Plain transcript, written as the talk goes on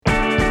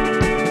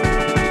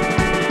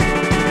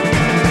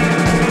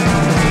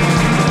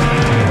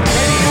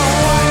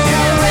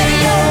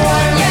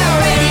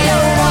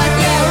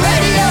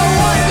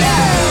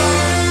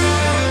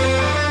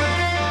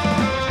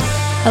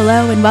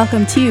Hello and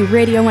welcome to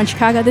Radio 1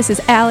 Chicago. This is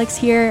Alex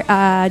here.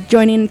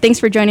 Thanks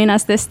for joining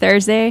us this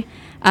Thursday.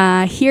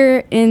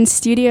 Here in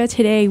studio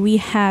today we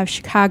have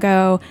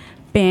Chicago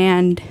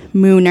band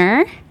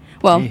Mooner.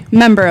 Well, hey.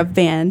 Member of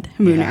band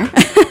Mooner.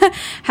 Yeah.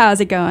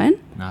 How's it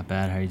going? Not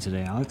bad. How are you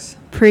today, Alex?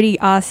 Pretty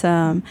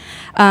awesome.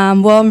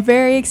 Well, I'm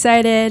very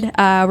excited.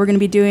 We're going to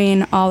be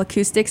doing all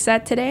acoustic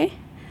set today.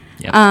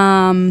 Yep.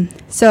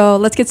 So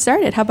let's get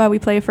started. How about we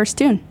play a first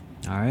tune?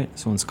 All right.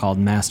 This one's called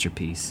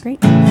Masterpiece.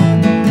 Great.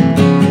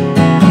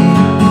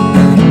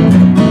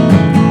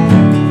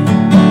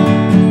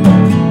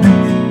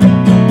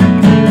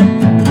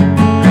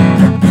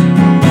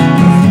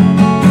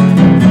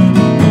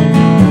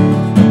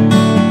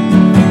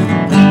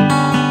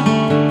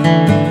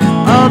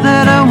 All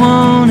that I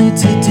wanted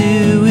to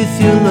do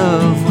with your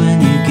love when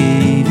you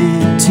gave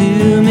it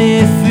to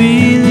me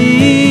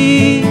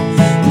freely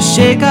was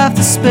shake off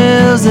the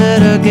spells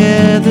that are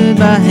gathered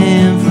by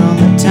hand from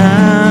the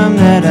time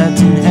that I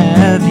didn't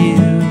have you.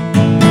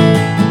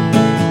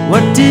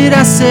 What did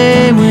I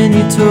say when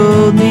you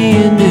told me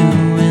you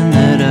knew and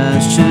that I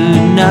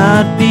should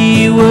not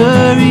be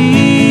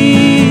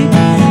worried?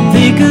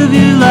 Think of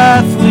your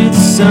life with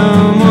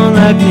someone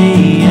like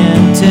me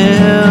and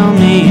tell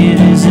me it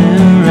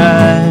isn't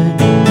right.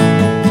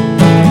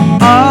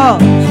 All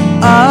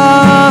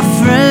our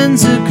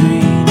friends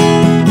agreed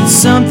that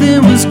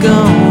something was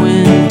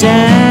going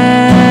down.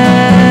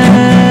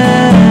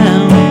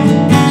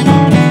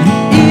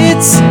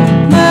 It's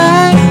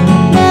my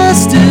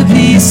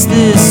masterpiece,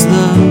 this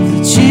love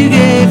that you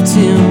gave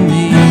to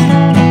me.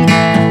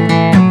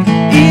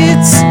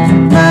 It's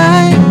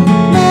my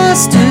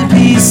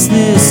masterpiece,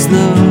 this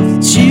love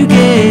that you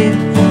gave.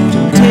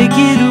 Don't take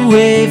it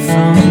away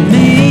from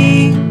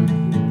me.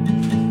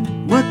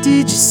 What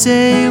did you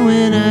say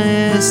when I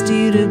asked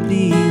you to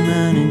be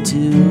mine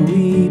until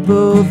we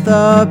both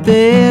are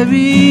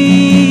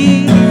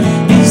buried?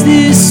 Is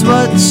this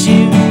what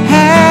you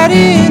had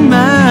in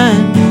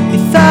mind? You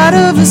thought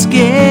of us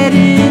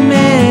getting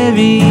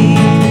married.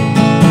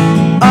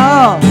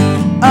 All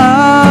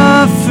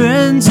our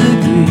friends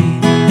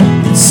agreed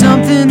that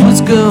something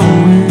was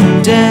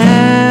going down.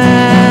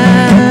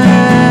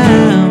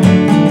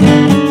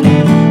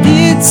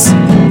 It's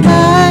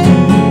my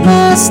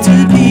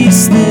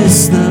masterpiece,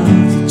 this love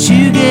that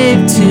you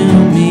gave to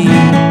me.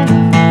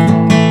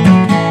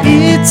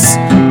 It's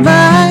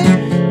my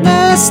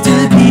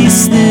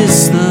masterpiece,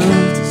 this love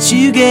that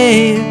you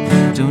gave.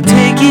 Don't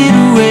take it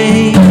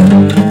away.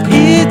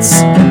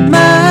 It's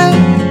my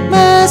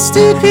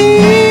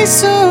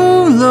masterpiece,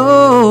 oh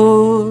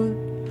Lord.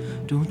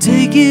 Don't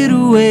take it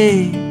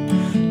away.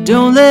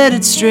 Don't let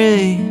it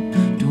stray.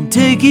 Don't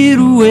take it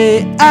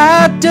away.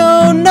 I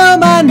don't know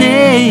my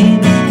name.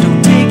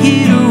 Don't take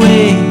it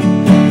away.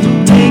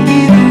 Don't take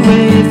it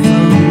away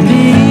from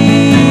me.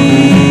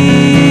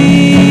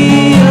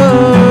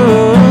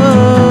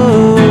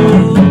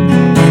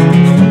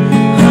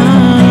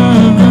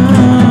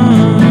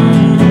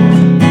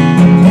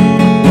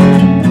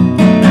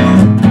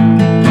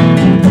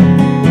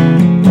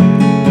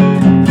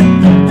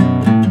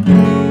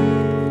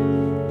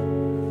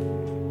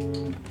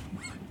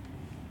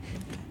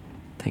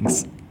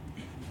 Thanks.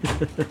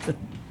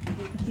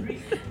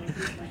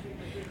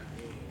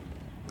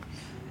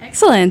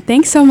 Excellent.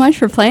 Thanks so much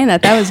for playing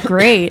that. That was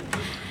great.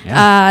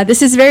 Yeah.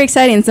 This is very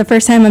exciting. It's the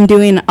first time I'm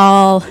doing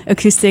all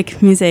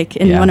acoustic music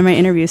in one of my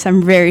interviews.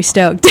 I'm very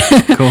stoked.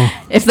 Cool.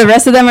 If the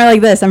rest of them are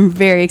like this, I'm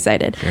very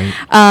excited. Great.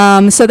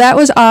 So that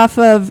was off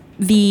of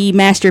the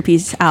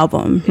Masterpiece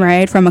album,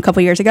 right, from a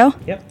couple years ago?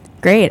 Yep.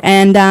 Great.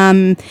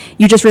 And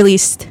you just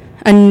released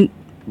a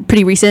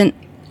pretty recent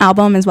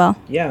album as well?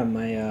 Yeah,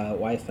 my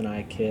wife and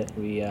I, Kit,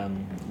 we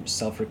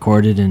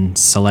self-recorded and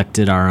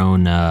selected our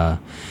own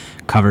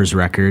covers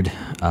record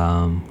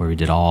where we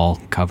did all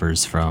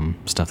covers from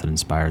stuff that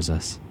inspires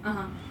us.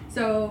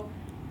 So,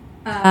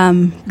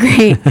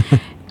 great.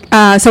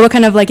 So what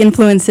kind of like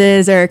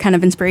influences or kind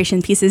of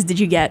inspiration pieces did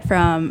you get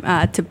from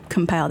to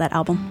compile that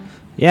album?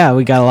 Yeah,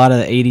 we got a lot of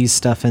the 80s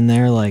stuff in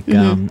there, like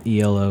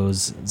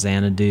ELO's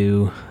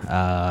Xanadu,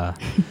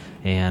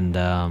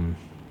 and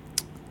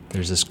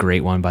there's this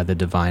great one by the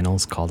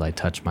Divinals called I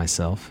Touch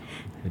Myself.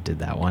 Who did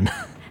that one?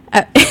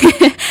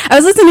 I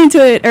was listening to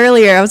it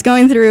earlier. I was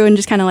going through and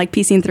just kind of like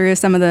piecing through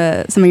some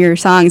of your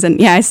songs, and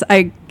yeah,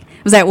 I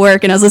was at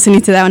work and I was listening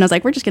to that one. I was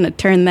like, we're just gonna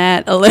turn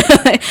that a little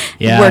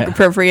work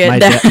appropriate. My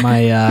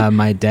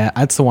dad.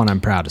 That's the one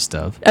I'm proudest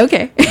of.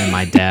 Okay. And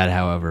my dad,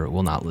 however,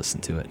 will not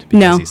listen to it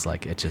because he's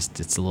like, it's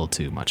a little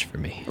too much for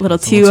me. A little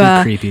it's too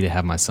creepy to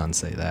have my son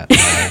say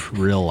that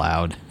real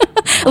loud.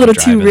 A little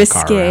too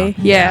risque.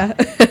 Yeah.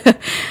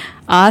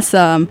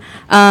 Awesome.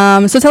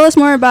 So tell us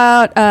more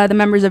about the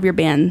members of your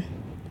band.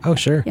 Oh,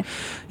 sure.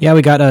 Yeah,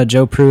 we got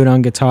Joe Pruitt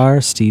on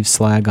guitar, Steve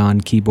Slag on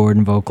keyboard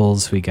and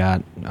vocals. We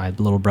got my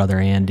little brother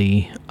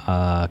Andy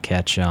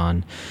Ketch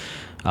on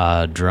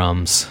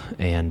drums,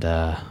 and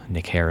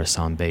Nick Harris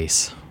on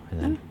bass.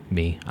 And then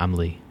me, I'm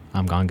Lee.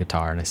 I'm on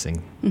guitar, and I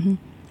sing. Mm-hmm.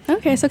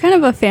 Okay, so kind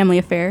of a family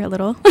affair, a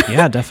little.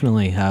 Yeah,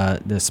 definitely.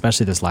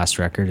 Especially this last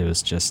record, it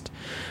was just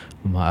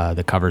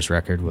The covers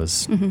record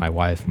was my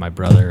wife, my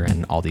brother,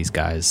 and all these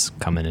guys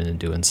coming in and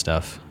doing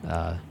stuff,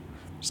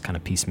 just kind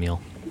of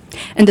piecemeal.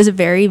 And does it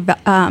vary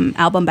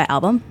album by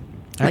album?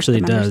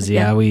 Actually, Like it does.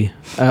 Yeah, we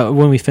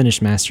when we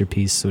finished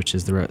Masterpiece, which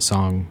is the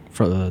song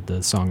for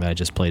the song that I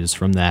just played is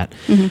from that.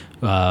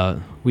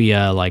 We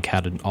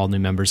had all new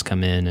members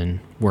come in and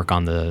work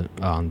on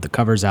the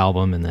covers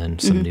album, and then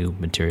some new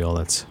material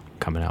that's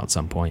coming out at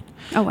some point.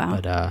 Oh wow!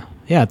 But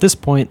at this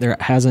point there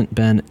hasn't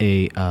been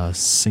a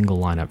single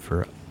lineup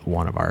for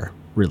one of our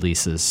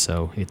releases,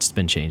 so it's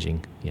been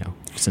changing,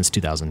 since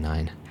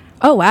 2009.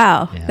 Oh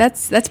wow, Yeah.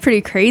 that's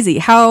pretty crazy.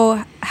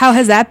 How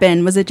has that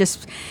been? Was it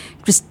just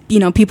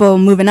people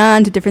moving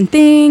on to different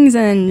things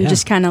and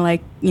just kind of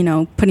like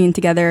putting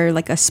together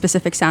like a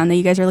specific sound that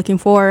you guys are looking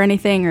for or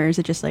anything, or is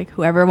it just like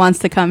whoever wants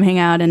to come hang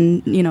out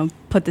and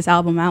put this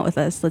album out with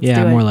us? Let's do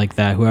it. More like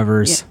that.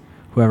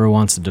 Whoever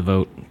wants to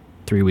devote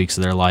 3 weeks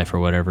of their life or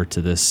whatever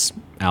to this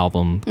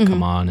album,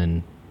 come on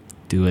and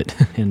do it.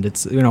 And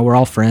it's we're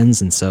all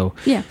friends, and so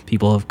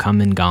people have come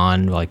and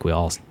gone. Like we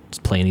all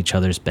play in each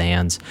other's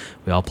bands,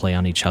 we all play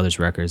on each other's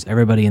records.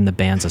 Everybody in the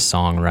band's a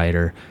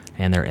songwriter,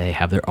 and they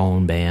have their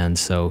own band,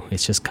 so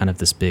it's just kind of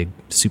this big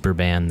super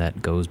band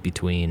that goes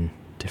between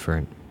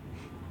different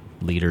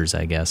leaders,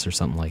 I guess, or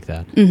something like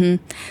that.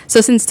 So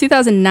since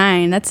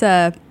 2009, that's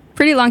a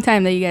pretty long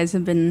time that you guys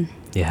have been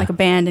like a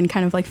band and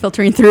kind of like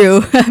filtering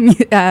through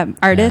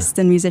artists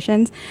and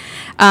musicians.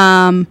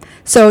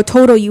 So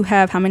total, you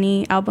have how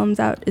many albums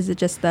out? Is it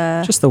just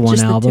the one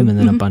album, and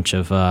then a bunch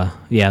of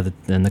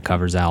then the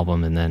covers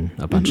album, and then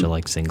a bunch of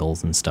like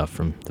singles and stuff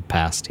from the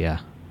past.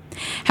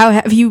 How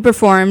have you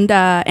performed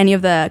any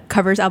of the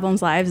covers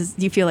albums live?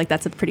 Do you feel like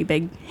that's a pretty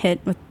big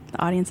hit with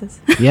the audiences?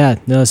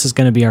 This is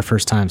going to be our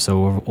first time,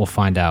 so we'll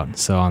find out.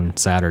 So on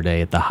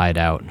Saturday at the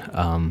Hideout,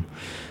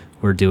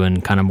 we're doing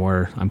kind of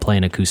more, I'm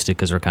playing acoustic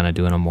because we're kind of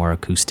doing a more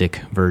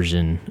acoustic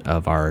version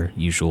of our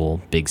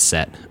usual big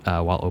set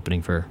while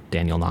opening for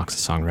Daniel Knox,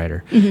 a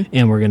songwriter.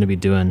 And we're going to be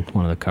doing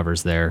one of the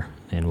covers there,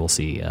 and we'll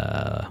see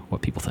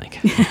what people think.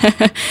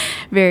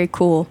 Very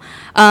cool.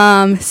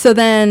 So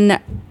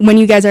then when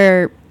you guys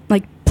are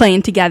like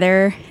playing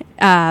together,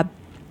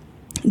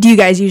 do you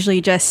guys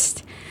usually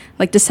just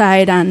like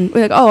decide on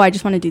like, oh, I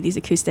just want to do these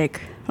acoustic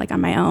like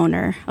on my own,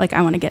 or like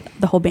I want to get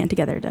the whole band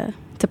together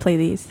to play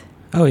these?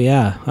 Oh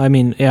yeah, I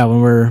mean,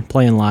 when we're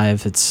playing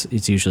live, it's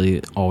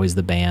usually always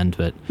the band,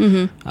 but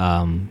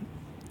I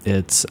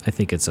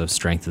think it's a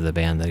strength of the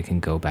band that it can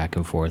go back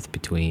and forth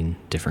between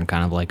different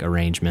kind of like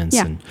arrangements,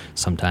 and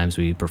sometimes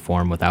we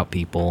perform without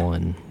people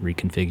and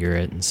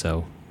reconfigure it, and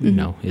so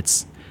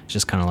it's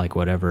just kind of like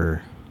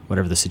whatever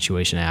the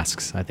situation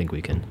asks. I think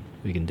we can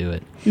do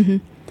it.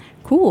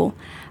 Cool.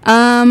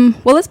 Well,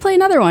 let's play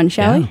another one,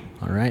 shall we?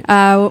 All right.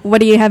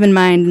 What do you have in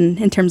mind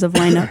in terms of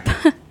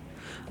lineup?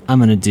 I'm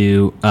going to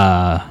do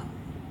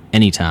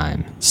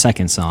Anytime,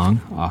 second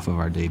song off of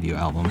our debut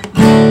album.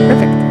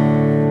 Perfect.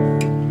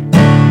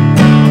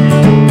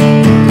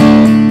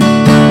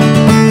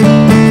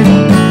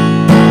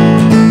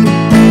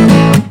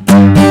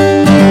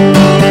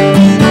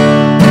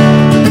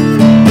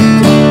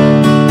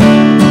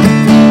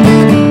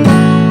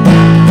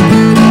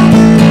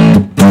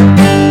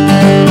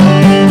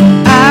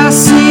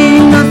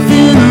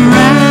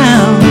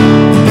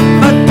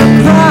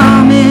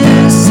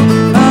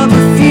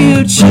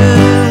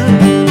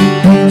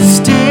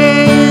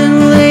 Staying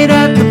late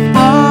at the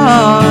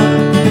bar,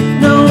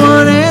 no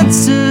one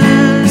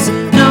answers,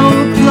 no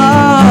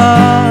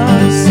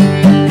applause.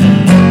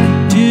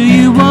 Do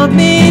you want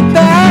me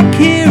back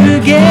here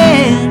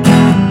again?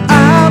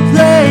 I'll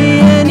play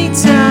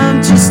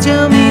anytime, just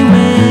tell me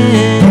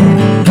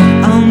when.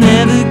 I'll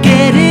never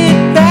get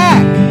it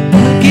back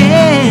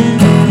again.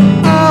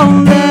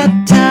 All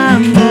that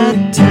time,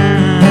 that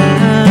time.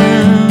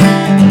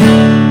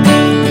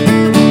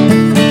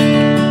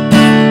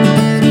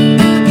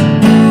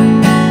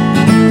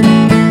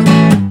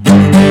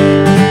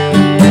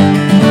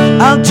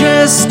 I'll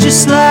dress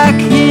just like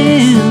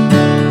him,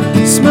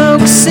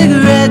 smoke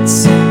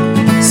cigarettes,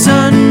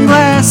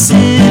 sunglasses.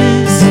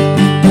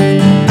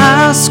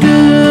 I'll screw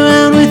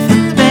around with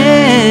the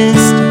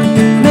best,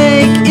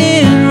 make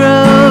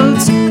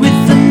inroads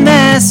with the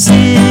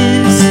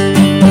masses.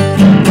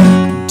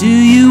 Do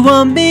you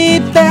want me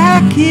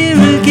back here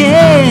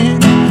again?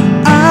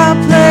 I'll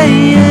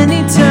play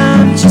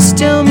anytime, just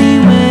tell me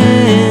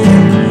when.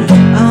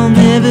 I'll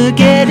never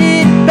get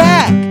it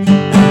back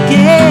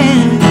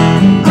again.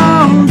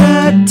 All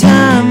that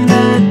time,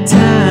 that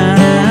time.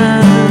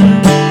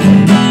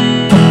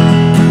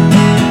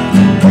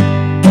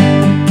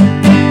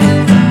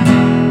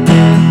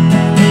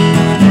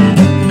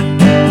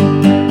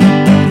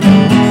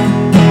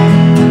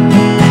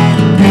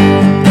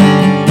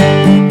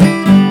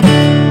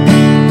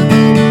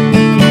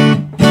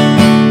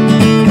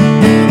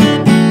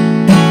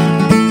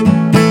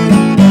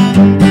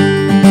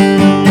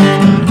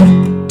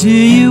 Do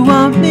you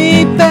want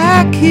me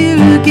back here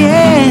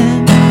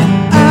again?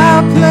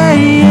 I'll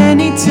play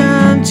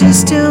anytime,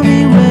 just tell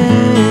me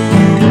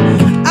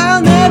when.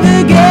 I'll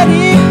never get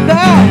it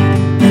back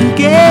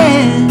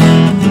again.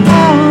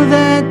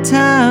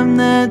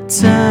 that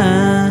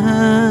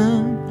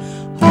time,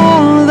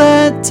 all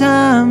that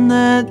time,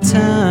 that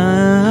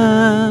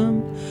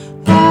time,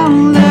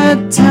 all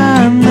that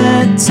time,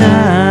 that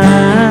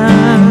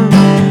time,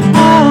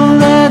 all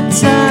that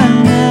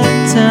time,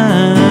 that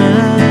time,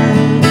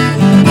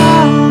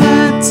 all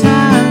that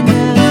time,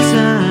 that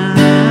time,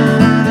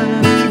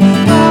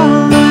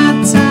 all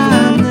that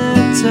time,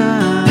 that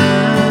time.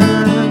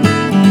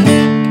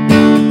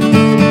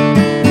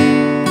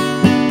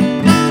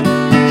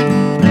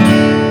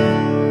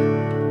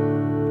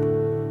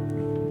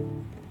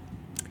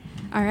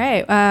 All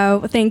right.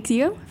 Well, thank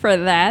you for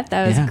that.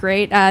 That was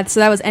great. So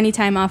that was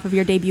Anytime off of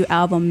your debut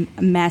album,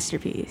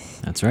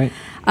 Masterpiece. That's right.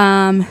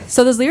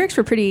 So those lyrics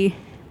were pretty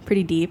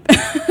deep.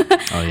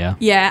 Oh, yeah?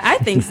 Yeah, I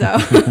think so.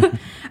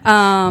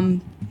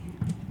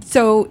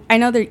 So I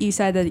know that you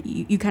said that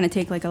you kind of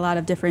take like a lot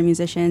of different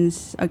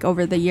musicians like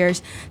over the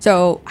years.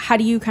 So how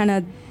do you kind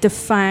of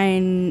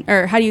define,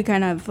 or how do you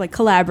kind of like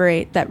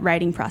collaborate that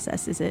writing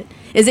process? Is it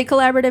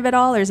collaborative at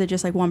all, or is it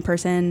just like one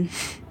person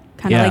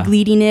kind of like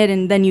leading it,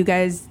 and then you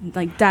guys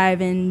like dive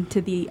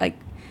into the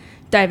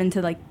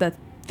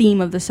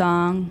theme of the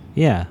song?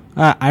 Yeah,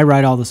 I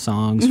write all the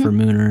songs for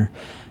Mooner,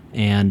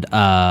 and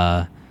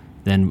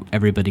then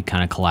everybody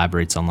kind of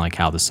collaborates on like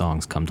how the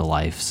songs come to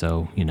life.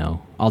 So, you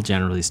know, I'll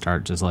generally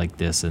start just like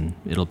this and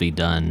it'll be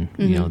done,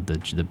 you know,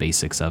 the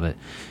basics of it.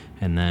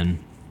 And then,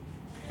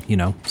 you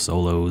know,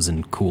 solos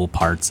and cool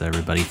parts that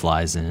everybody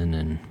flies in.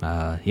 And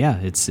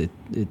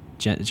it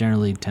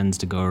generally tends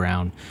to go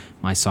around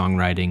my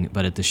songwriting.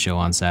 But at the show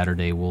on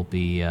Saturday, we'll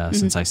be,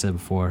 since I said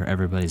before,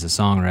 everybody's a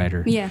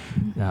songwriter. Yeah.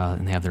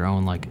 And they have their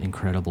own like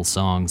incredible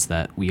songs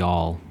that we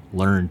all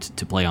learned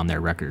to play on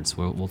their records.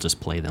 We'll just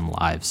play them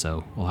live.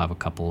 So we'll have a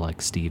couple,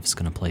 like Steve's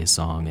gonna play a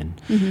song,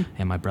 and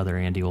my brother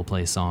Andy will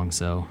play a song.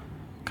 So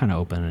kind of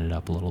opening it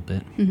up a little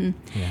bit.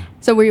 Yeah.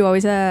 So were you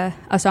always a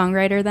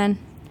songwriter then?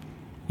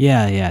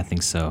 Yeah, I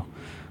think so.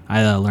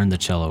 I learned the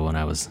cello when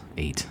I was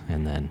 8,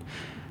 and then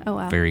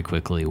very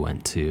quickly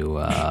went to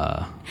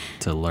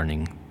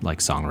learning like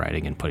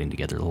songwriting and putting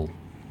together little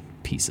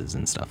pieces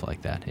and stuff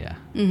like that. Yeah.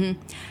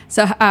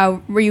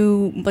 So were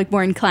you like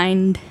more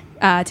inclined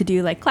to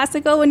do like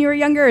classical when you were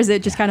younger, or is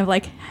it just kind of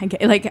like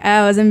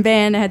I was in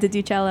band, I had to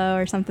do cello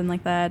or something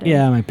like that?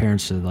 Yeah, my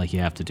parents said like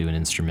you have to do an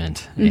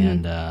instrument,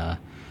 and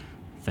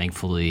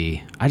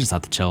thankfully I just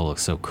thought the cello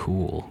looked so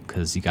cool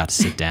because you got to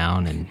sit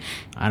down, and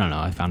I don't know,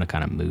 I found it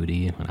kind of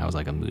moody when I was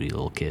like a moody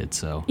little kid.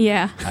 So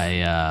yeah,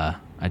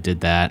 I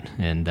did that,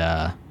 and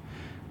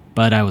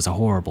but I was a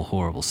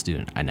horrible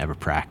student. I never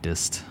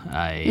practiced.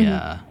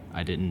 I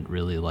didn't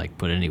really like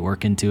put any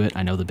work into it.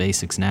 I know the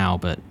basics now,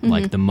 but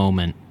like the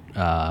moment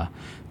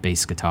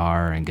bass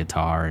guitar and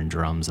guitar and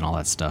drums and all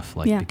that stuff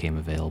became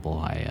available,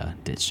 I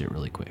ditched it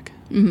really quick.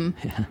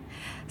 Yeah.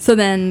 So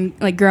then,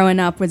 like growing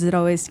up, was it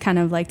always kind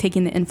of like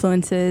taking the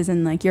influences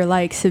and like your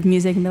likes of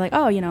music and be like,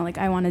 oh, you know, like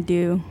I want to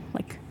do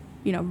like,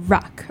 you know,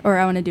 rock, or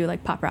I want to do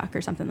like pop rock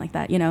or something like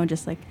that, you know,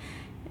 just like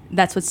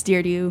that's what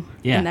steered you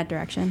in that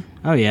direction?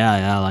 Oh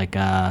yeah, like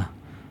I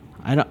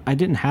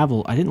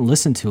didn't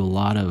listen to a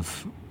lot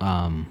of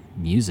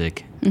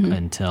music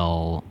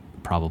until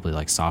probably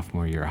like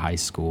sophomore year of high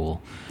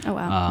school. Oh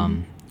wow.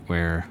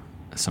 Where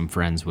some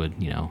friends would,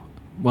 you know,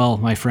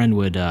 my friend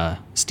would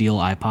steal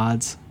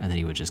iPods, and then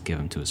he would just give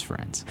them to his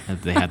friends.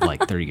 They had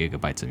like 30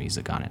 gigabytes of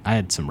music on it. I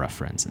had some rough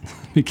friends in the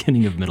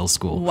beginning of middle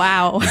school.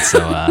 Wow. And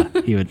so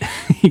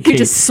he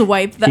just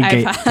swipe the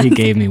iPod. He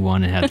gave me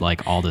one and had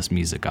like all this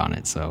music on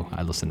it, so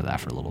I listened to that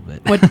for a little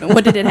bit.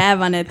 What did it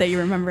have on it that you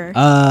remember?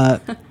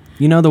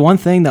 You know, the one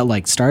thing that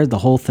like started the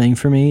whole thing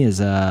for me is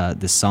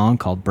this song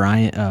called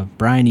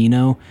Brian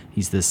Eno.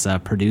 He's this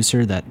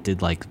producer that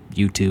did like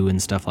U2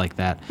 and stuff like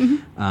that.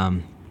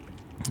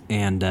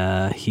 And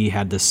he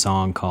had this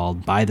song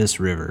called By This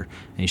River,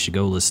 and you should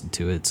go listen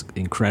to it. It's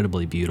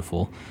incredibly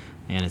beautiful,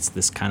 and it's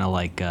this kind of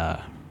like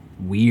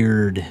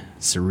weird,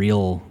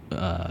 surreal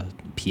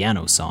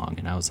piano song.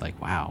 And I was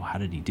like, wow, how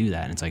did he do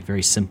that? And it's like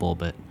very simple,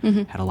 but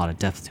had a lot of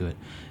depth to it.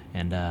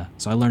 And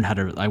so I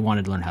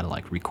wanted to learn how to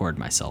like record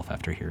myself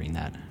after hearing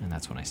that, and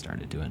that's when I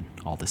started doing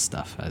all this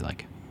stuff.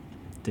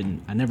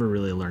 I never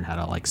really learned how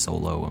to like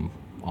solo and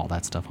all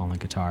that stuff on the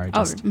guitar. I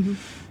just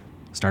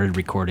started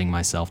recording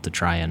myself to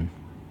try and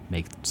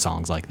make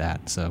songs like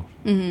that. So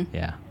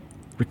yeah,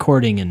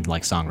 recording and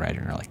like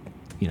songwriting are like,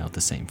 you know,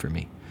 the same for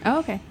me. Oh,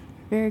 okay,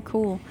 very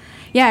cool.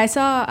 Yeah, I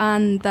saw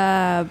on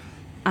the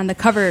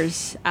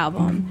Covers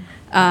album,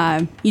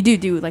 you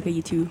do like a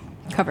U2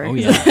 cover. Oh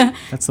yeah,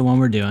 that's the one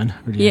we're doing.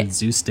 We're doing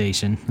Zeus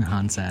Station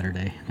on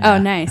Saturday. Yeah. Oh,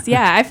 nice.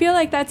 Yeah, I feel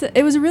like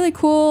it was a really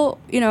cool,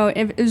 you know,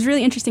 it was a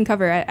really interesting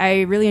cover.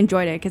 I really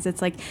enjoyed it because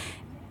it's like,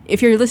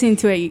 if you're listening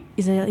to it,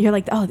 you're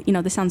like, oh, you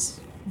know, this sounds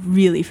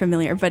really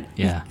familiar, but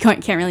you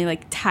can't really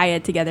like tie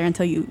it together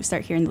until you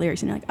start hearing the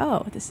lyrics and you're like,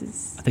 oh, this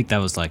is. I think that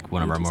was like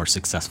one of our more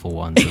successful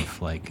ones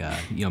of like,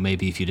 you know,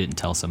 maybe if you didn't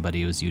tell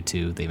somebody it was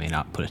U2, they may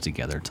not put it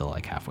together till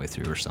like halfway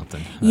through or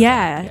something.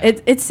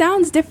 It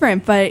sounds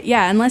different, but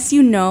yeah, unless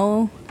you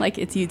know like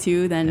it's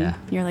U2, then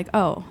you're like,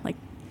 oh, like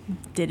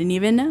Didn't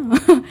even know.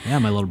 Yeah,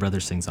 my little brother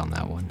sings on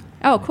that one.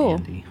 Oh, cool.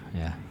 Andy.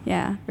 Yeah.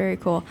 Yeah, very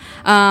cool.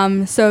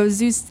 So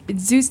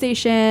Zoo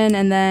Station,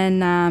 and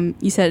then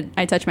you said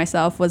I Touch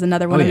Myself was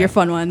another one of your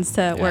fun ones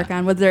to work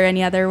on. Was there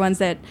any other ones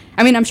that,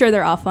 I mean, I'm sure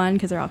they're all fun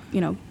because they're all,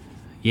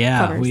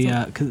 yeah, covers,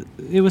 cause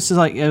it was just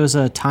like, it was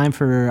a time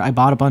I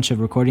bought a bunch of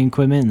recording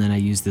equipment, and then I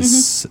used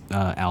this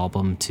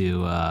album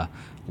to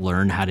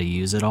learn how to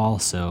use it all.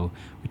 So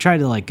we tried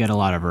to like get a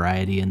lot of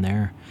variety in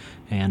there.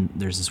 And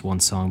there's this one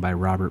song by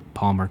Robert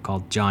Palmer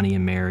called Johnny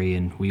and Mary,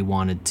 and we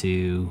wanted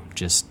to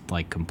just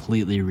like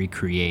completely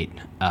recreate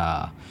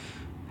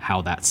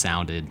how that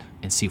sounded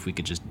and see if we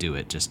could just do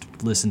it. Just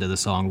listen to the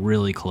song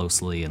really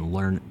closely and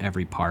learn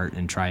every part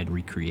and try and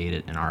recreate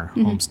it in our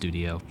home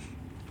studio.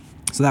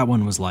 So that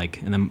one was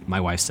like, and then my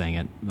wife sang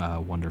it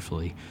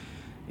wonderfully.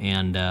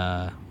 And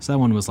so that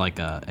one was like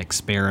a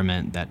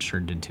experiment that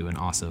turned into an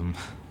awesome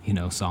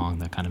song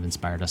that kind of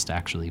inspired us to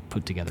actually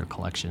put together a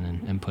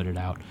collection and put it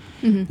out.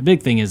 The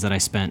big thing is that I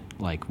spent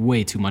like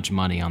way too much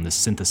money on this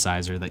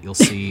synthesizer that you'll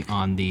see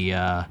on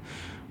the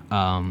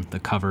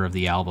cover of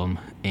the album,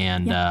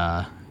 and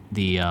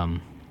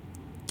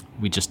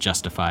we just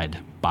justified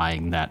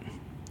buying that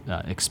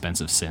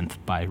expensive synth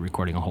by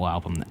recording a whole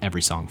album.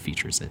 Every song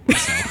features it.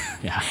 So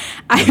yeah.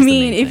 I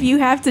mean, if you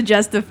have to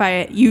justify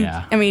it, you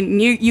got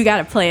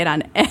to play it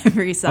on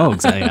every song. Oh,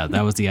 exactly. Yeah,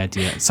 that was the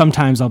idea.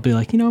 Sometimes I'll be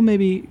like,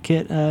 maybe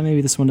Kit,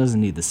 maybe this one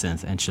doesn't need the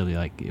synth, and she'll be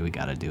like, yeah, we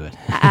got to do it.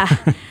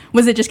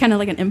 Was it just kind of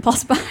like an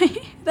impulse buy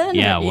then?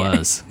 Yeah, it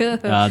was.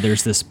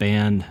 There's this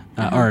band,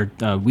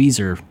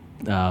 Weezer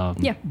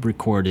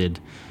recorded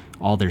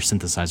all their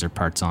synthesizer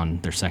parts on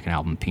their second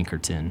album,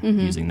 Pinkerton,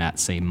 using that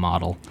same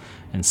model.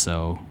 And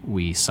so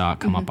we saw it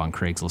come up on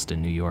Craigslist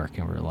in New York,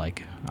 and we're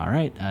like, all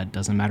right, it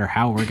doesn't matter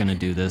how we're going to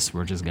do this.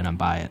 We're just going to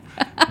buy it.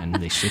 And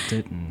they shipped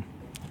it, and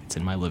it's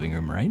in my living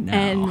room right now.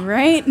 And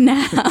right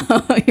now,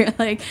 you're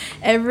like,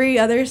 every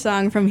other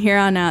song from here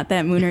on out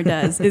that Mooner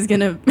does is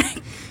going to...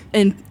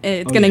 And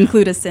it's going to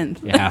include a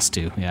synth. It has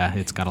to. Yeah,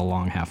 it's got a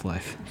long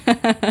half-life.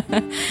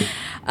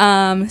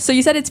 So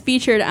you said it's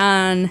featured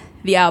on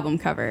the album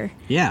cover.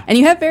 Yeah. And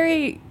you have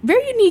very,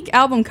 very unique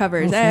album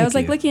covers. I was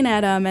like looking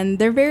at them, and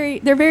they're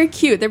very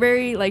cute. They're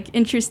very like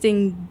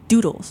interesting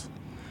doodles.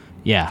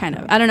 Yeah. Kind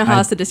of. I don't know how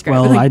else to describe it.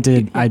 Well, like, I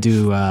did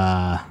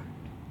the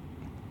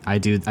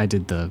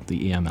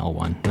EML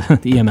one,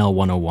 the EML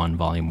 101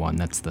 Volume 1.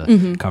 That's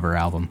the cover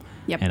album.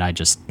 Yep. And I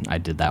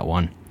did that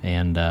one,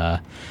 and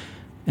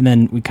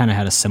then we kind of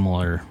have a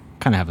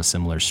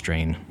similar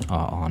strain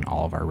on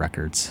all of our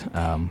records.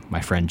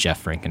 My friend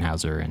Jeff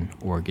Frankenhauser in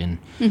Oregon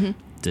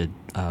did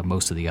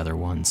most of the other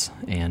ones,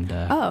 and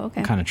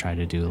kind of try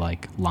to do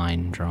like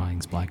line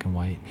drawings, black and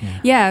white.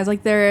 Yeah, it's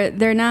like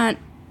they're not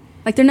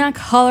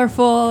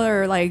colorful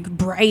or like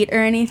bright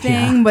or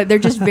anything, but they're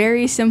just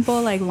very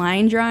simple like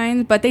line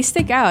drawings, but they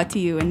stick out to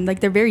you, and like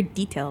they're very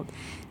detailed.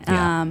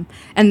 And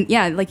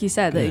like you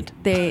said,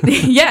 they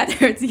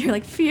you're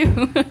like,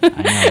 phew.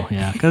 I know,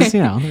 yeah, because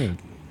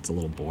it's a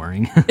little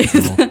boring. It's a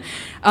little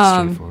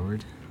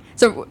straightforward.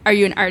 So, are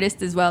you an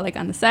artist as well, like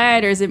on the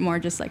side, or is it more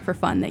just like for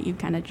fun that you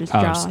kind of just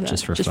draw?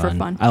 Just for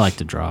fun. I like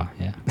to draw.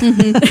 Yeah.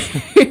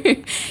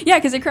 Yeah,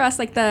 because across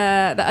like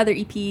the other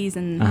EPs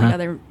and the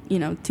other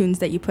tunes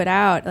that you put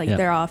out, like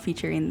they're all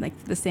featuring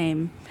like the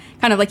same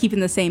kind of like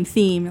keeping the same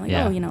theme, like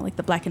like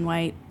the black and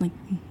white, like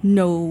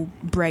no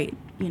bright.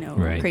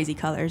 Crazy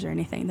colors or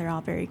anything. They're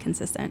all very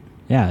consistent.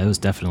 Yeah, it was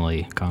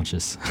definitely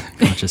conscious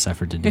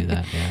effort to do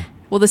that. Yeah.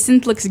 Well, the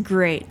synth looks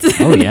great.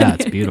 Oh yeah,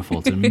 it's beautiful.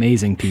 It's an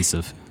amazing piece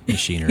of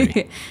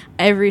machinery.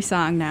 Every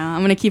song now.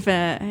 I'm gonna keep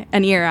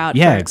an ear out.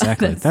 Yeah,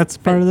 exactly. That's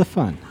part of the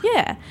fun.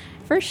 Yeah,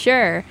 for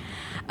sure.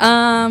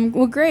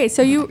 Well, great.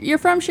 So you're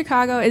from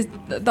Chicago. Is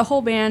the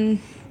whole band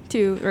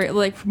too, right?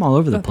 Like from all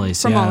over the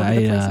place. All over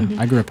the place.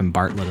 I grew up in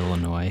Bartlett,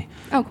 Illinois.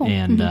 Oh, cool.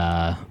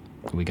 And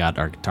we got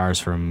our guitars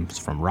from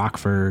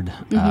Rockford,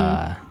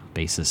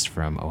 bassist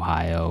from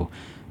Ohio,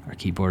 our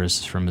keyboardist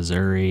is from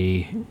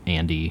Missouri.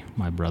 Andy,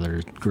 my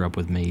brother, grew up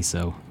with me,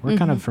 so we're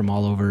kind of from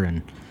all over,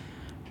 and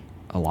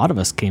a lot of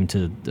us came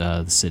to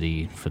the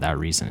city for that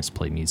reason, is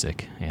play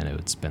music, and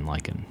it's been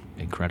like an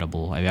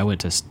incredible... I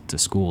went to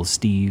school with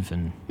Steve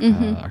and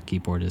our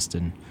keyboardist,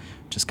 and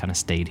just kind of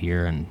stayed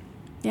here and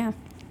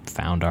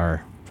found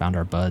our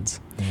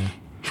buds. Yeah.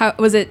 How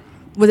was it?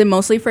 Was it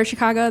mostly for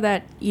Chicago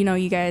that,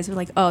 you guys were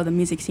like, oh, the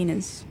music scene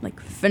is like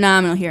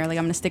phenomenal here, like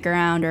I'm going to stick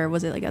around, or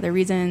was it like other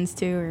reasons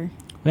too? Or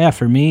yeah,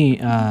 for me,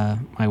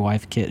 my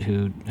wife Kit,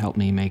 who helped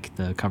me make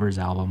the covers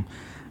album,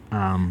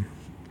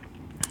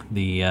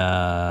 we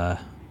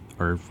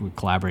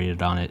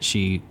collaborated on it.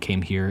 She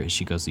came here.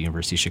 She goes to the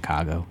University of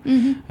Chicago,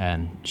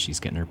 and she's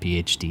getting her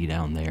PhD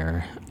down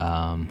there.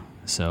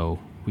 So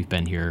we've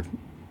been here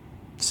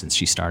since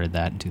she started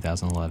that in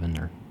 2011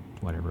 or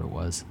whatever it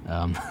was.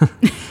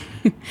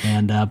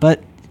 And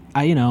but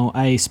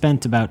I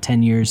spent about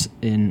 10 years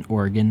in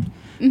Oregon,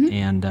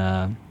 and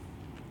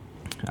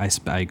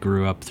I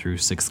grew up through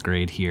 6th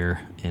grade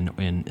here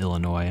in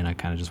Illinois, and I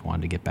kind of just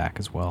wanted to get back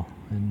as well.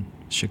 And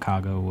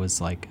Chicago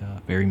was like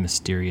a very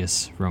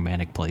mysterious,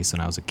 romantic place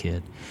when I was a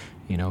kid.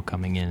 You know,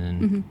 coming in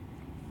and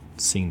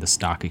seeing the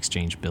Stock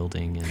Exchange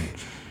building and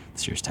the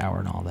Sears Tower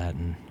and all that,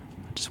 and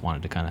I just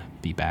wanted to kind of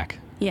be back,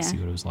 see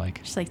what it was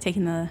like. Just like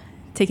taking the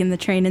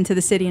train into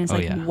the city, and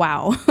it's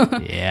wow.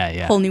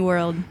 yeah. Whole new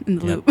world in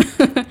the loop.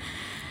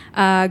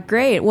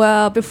 Great.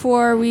 Well,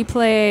 before we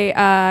play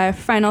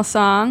final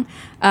song,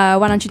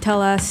 why don't you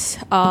tell us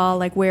all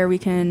like where we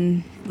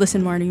can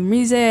listen more to your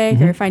music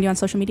or find you on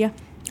social media?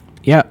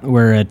 Yeah,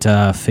 we're at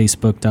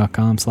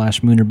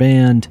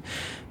facebook.com/MoonerBand,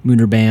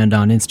 MoonerBand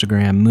on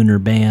Instagram,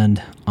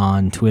 MoonerBand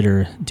on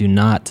Twitter. Do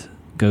not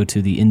go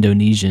to the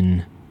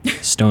Indonesian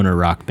stoner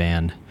rock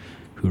band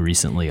who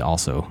recently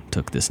also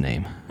took this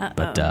name.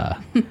 But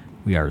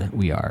we are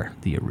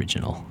the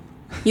original.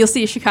 You'll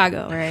see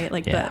Chicago, right?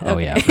 Like yeah. Oh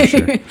yeah, for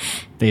sure.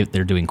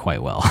 They're doing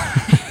quite well.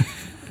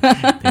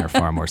 They are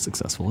far more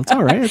successful. It's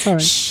all right. It's all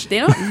right. Shh, they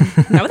don't.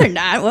 No, they're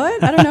not.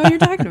 What? I don't know what you're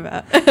talking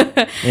about.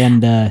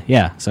 And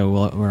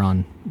so we're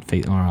on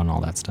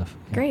all that stuff.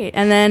 Yeah. Great.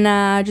 And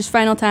then just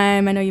final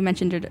time. I know you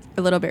mentioned it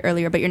a little bit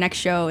earlier, but your next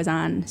show is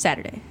on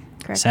Saturday,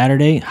 correct?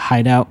 Saturday,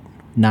 Hideout,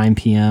 9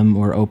 p.m.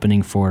 We're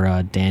opening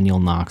for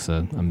Daniel Knox,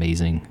 an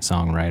amazing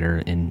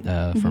songwriter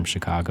from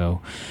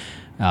Chicago.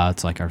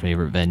 It's like our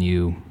favorite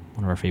venue,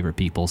 one of our favorite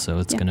people. So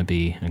it's going to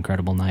be an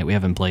incredible night. We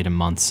haven't played in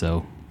months,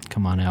 so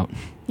come on out.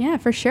 Yeah,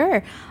 for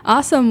sure.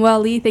 Awesome. Well,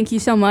 Lee, thank you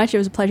so much. It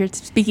was a pleasure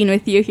speaking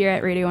with you here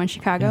at Radio 1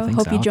 Chicago. Yeah, thanks,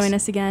 Hope Alex. you join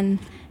us again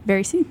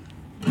very soon.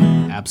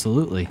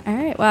 Absolutely. All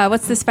right. Well,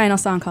 what's this final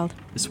song called?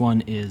 This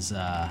one is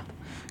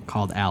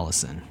called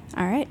Allison.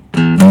 All right.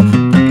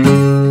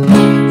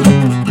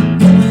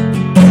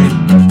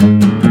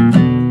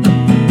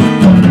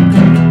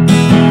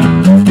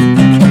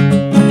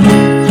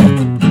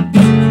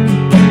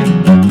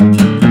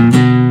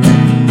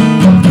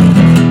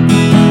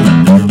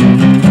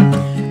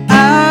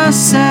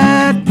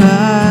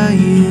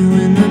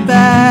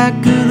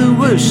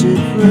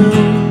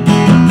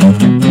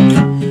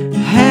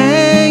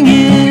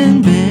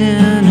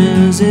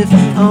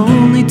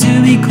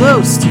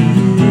 Close to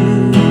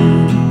you,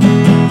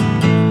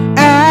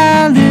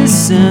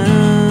 Allison,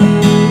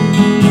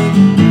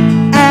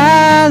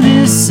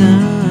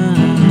 Allison,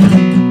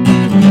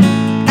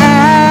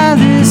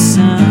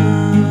 Allison.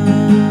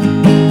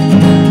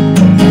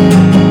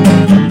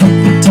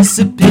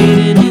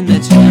 Anticipating in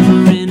that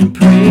shimmering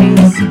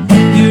praise,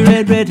 your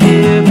red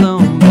hair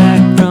blown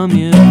back from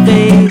your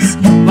face.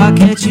 Why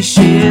can't you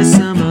share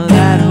some of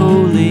that hope?